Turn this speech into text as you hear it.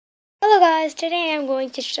guys, today I'm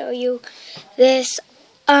going to show you this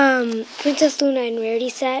Princess Luna and Rarity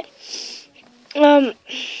set.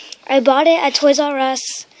 I bought it at Toys R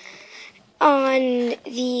Us on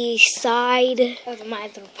the side of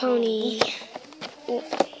My Little Pony.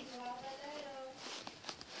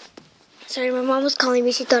 Sorry, my mom was calling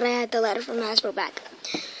me. She thought I had the letter from Hasbro back.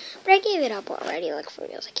 But I gave it up already, like for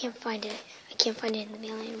reals. I can't find it. I can't find it in the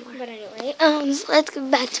mail anymore. But anyway, so let's go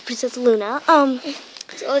back to Princess Luna.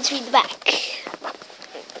 So let's read the back.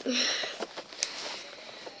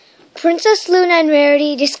 Princess Luna and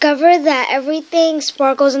Rarity discover that everything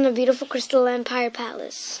sparkles in the beautiful Crystal Empire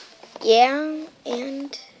Palace. Yeah,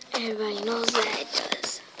 and everybody knows that it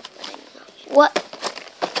does. What?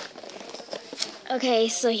 Okay,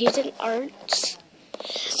 so here's an art.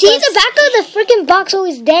 See, the back of the freaking box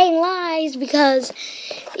always dang lies because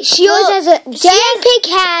she always has a dang pink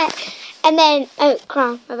hat and then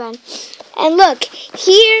crown, my bad. And look,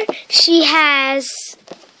 here she has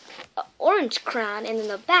an orange crown, and in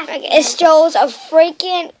the back it shows a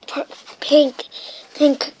freaking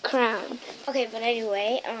pink crown. Okay, but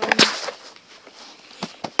anyway,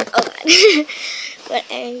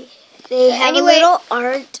 they have a little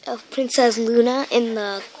art of Princess Luna in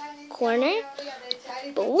the corner.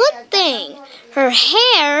 But one thing, her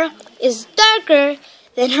hair is darker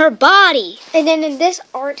than her body. And then in this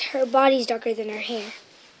art, her body's darker than her hair.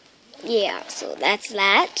 Yeah, so that's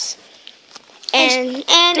that. And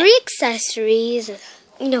 3 accessories.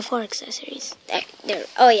 No, 4 accessories.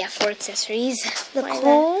 Oh yeah, 4 accessories. The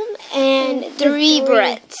comb and 3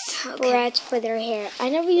 barrettes. Barrettes for their hair. I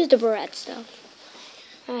never used the barrettes though.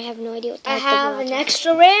 I have no idea what type of barrettes. I have an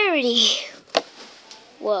extra rarity.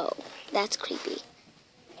 Whoa, that's creepy.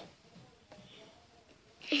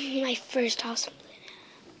 My first awesome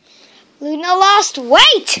Luna. Luna lost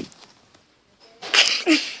weight!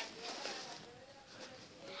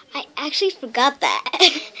 I actually forgot that.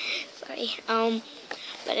 Sorry.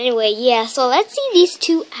 But anyway, yeah, so let's see these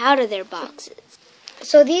 2 out of their boxes.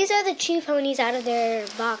 So these are the 2 ponies out of their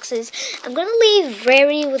boxes. I'm going to leave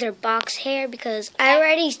Rarity with her box hair because I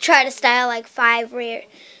already tried to style like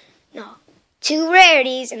 2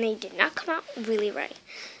 rarities and they did not come out really right.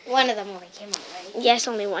 One of them only came out right. Yes,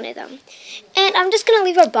 only one of them. And I'm just going to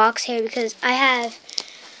leave her box hair because I have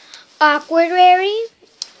awkward Rarity,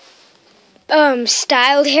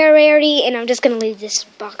 styled hair Rarity, and I'm just going to leave this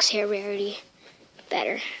box hair Rarity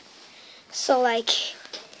better. So, like,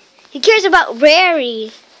 who cares about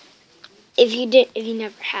Rarity if you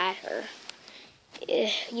never had her?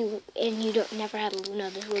 You never had Luna.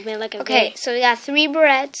 This would have been like a okay. So we got 3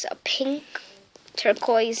 barrettes, a pink,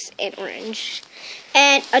 turquoise, and orange,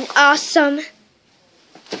 and an awesome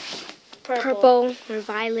purple or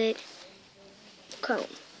violet comb.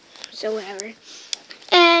 So whatever.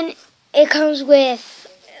 And it comes with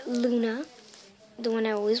Luna, the one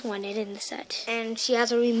I always wanted in the set, and she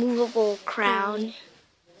has a removable crown.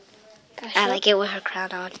 I like it with her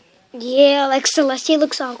crown on. Yeah, like Celestia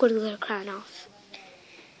looks awkward with her crown off.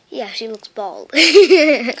 Yeah, she looks bald.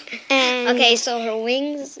 And okay, so her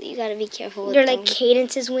wings, you gotta be careful with them. They're like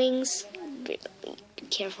Cadence's wings. Be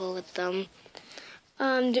careful with them.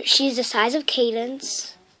 She's the size of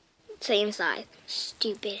Cadence. Same size.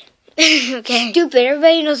 Stupid. Okay. Stupid.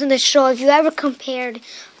 Everybody knows in the show, if you ever compared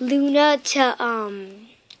Luna to,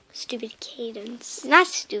 stupid Cadence. Not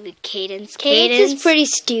stupid Cadence. Cadence is pretty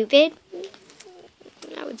stupid,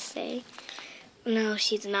 I would say. No,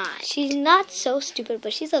 she's not. She's not so stupid,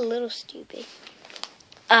 but she's a little stupid.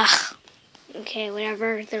 Ugh. Okay,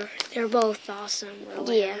 whatever. They're both awesome.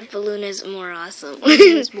 Yeah, but Luna's more awesome.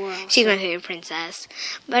 Luna's more awesome. She's my favorite princess.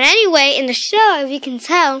 But anyway, in the show, if you can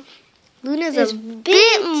tell, Luna's a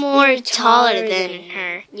bit more taller than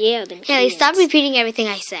her. Yeah, than she is. Stop repeating everything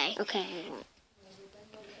I say. Okay.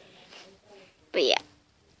 But yeah.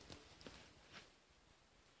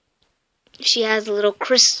 She has a little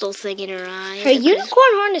crystal thing in her eye. Her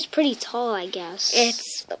unicorn horn is pretty tall, I guess.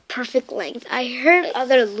 It's a perfect length. I heard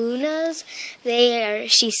other Lunas,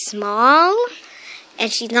 she's small,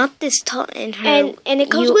 and she's not this tall in her. And it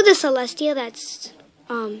comes with a Celestia that's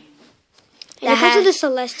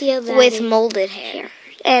with molded hair.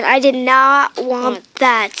 And I did not want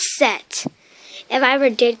that set. If I ever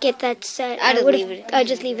did get that set, I'd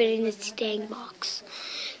just leave it in its dang box.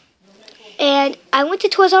 And I went to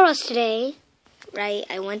Toys R Us today, right?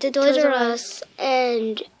 I went to Toys R Us,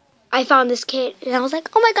 and I found this kit, and I was like,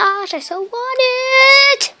 oh my gosh, I so want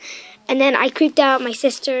it! And then I creeped out my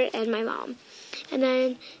sister and my mom. And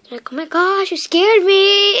then they're like, oh my gosh, you scared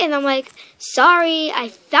me! And I'm like, sorry, I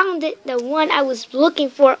found it, the one I was looking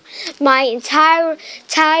for my entire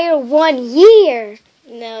 1 year.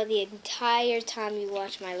 No, the entire time you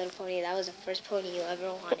watched My Little Pony, that was the first pony you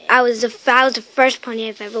ever wanted. I was the first pony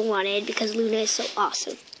I've ever wanted because Luna is so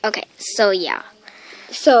awesome. Okay, so yeah.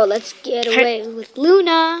 So let's get away with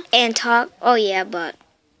Luna and talk. Oh yeah, but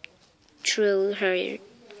true, her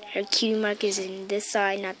cutie mark is in this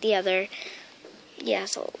side, not the other. Yeah,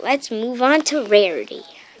 so let's move on to Rarity.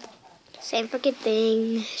 Same freaking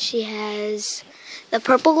thing. She has the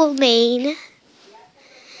purple mane,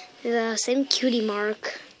 the same cutie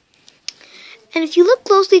mark. And if you look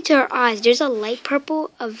closely to her eyes, there's a light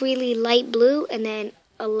purple, a really light blue, and then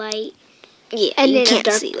a light. Yeah, and you can't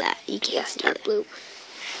see that. You can't see dark blue.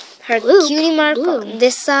 Her cutie mark on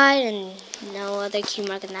this side and no other cutie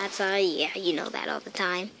mark on that side. Yeah, you know that all the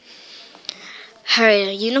time.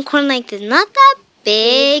 Her unicorn length is not that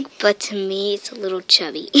big, but to me it's a little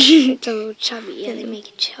chubby. It's a little chubby. Yeah, they make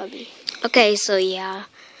it chubby. Okay, so yeah.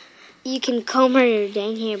 You can comb her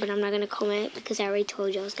dang hair, but I'm not going to comb it because I already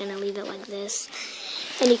told you I was going to leave it like this.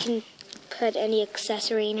 And you can put any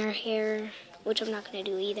accessory in her hair, which I'm not going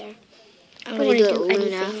to do either. I'm going to do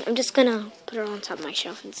anything. I'm just going to put her on top of my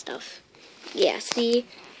shelf and stuff. Yeah, see?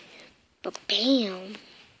 But bam.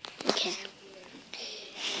 Okay.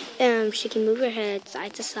 She can move her head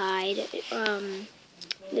side to side.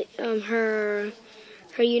 Her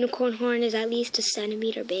unicorn horn is at least a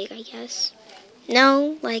centimeter big, I guess.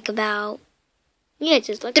 No, like about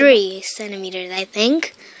just like 3 centimeters, I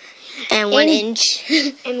think, and 1 inch.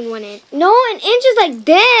 And 1 inch. No, an inch is like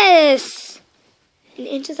this. An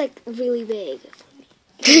inch is like really big.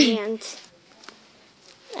 And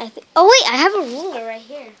oh wait, I have a ruler right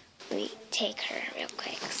here. Let me take her real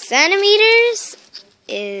quick. Centimeters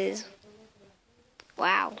is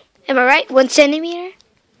wow. Am I right? 1 centimeter.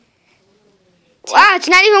 Wow, it's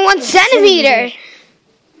not even 1 centimeter.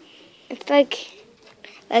 It's like,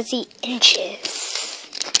 let's see, inches.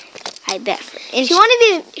 I bet for an inch.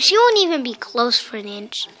 She won't even be close for an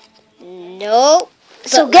inch. Nope.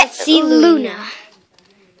 So let's see Luna.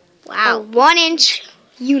 Wow. A 1 inch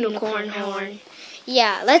unicorn horn.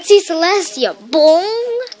 Yeah, let's see Celestia. Boom.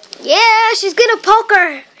 Yeah, she's gonna poke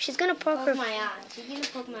her. She's gonna poke her. My eye. She's gonna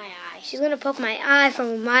poke my eye. She's gonna poke my eye from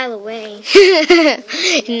a mile away.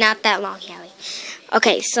 Not that long, Callie.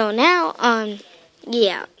 Okay, so now,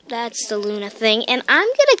 yeah. That's the Luna thing. And I'm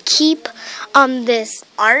going to keep this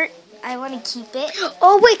art. I want to keep it.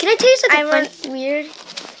 Oh, wait. Can I tell you something weird?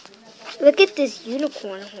 Look at this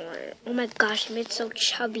unicorn horn. Oh, my gosh. It made it so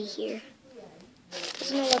chubby here.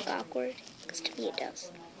 Doesn't it look awkward? Because to me it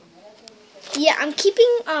does. Yeah, I'm keeping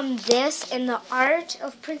this in the art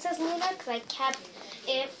of Princess Luna because I kept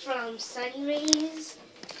it from sunny rays.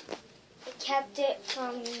 I kept it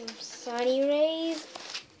from sunny rays.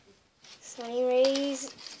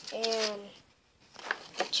 And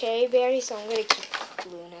cherry berry, so I'm going to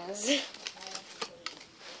keep Luna's.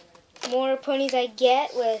 More ponies I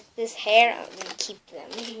get with this hair, I'm going to keep them.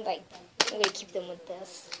 Like, I'm going to keep them with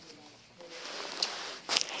this.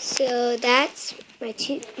 So that's my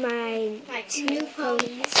two new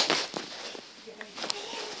ponies.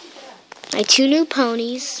 My 2 new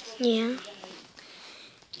ponies, yeah.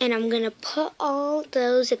 And I'm going to put all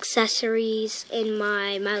those accessories in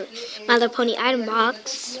my Little Pony item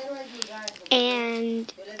box.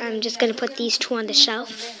 And I'm just going to put these 2 on the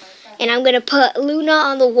shelf. And I'm going to put Luna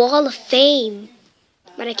on the Wall of Fame.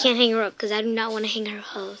 But I can't hang her up because I do not want to hang her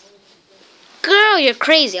up. Girl, you're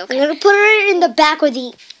crazy. Okay. I'm going to put her in the back where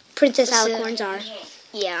the Princess Alicorns are.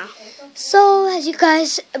 Yeah. So, as you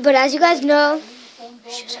guys know,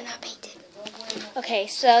 shoes are not painted. Okay,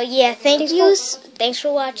 so yeah, thanks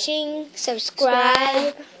for watching.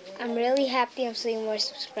 Subscribe. I'm really happy I'm seeing more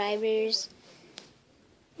subscribers.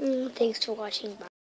 Thanks for watching. Bye.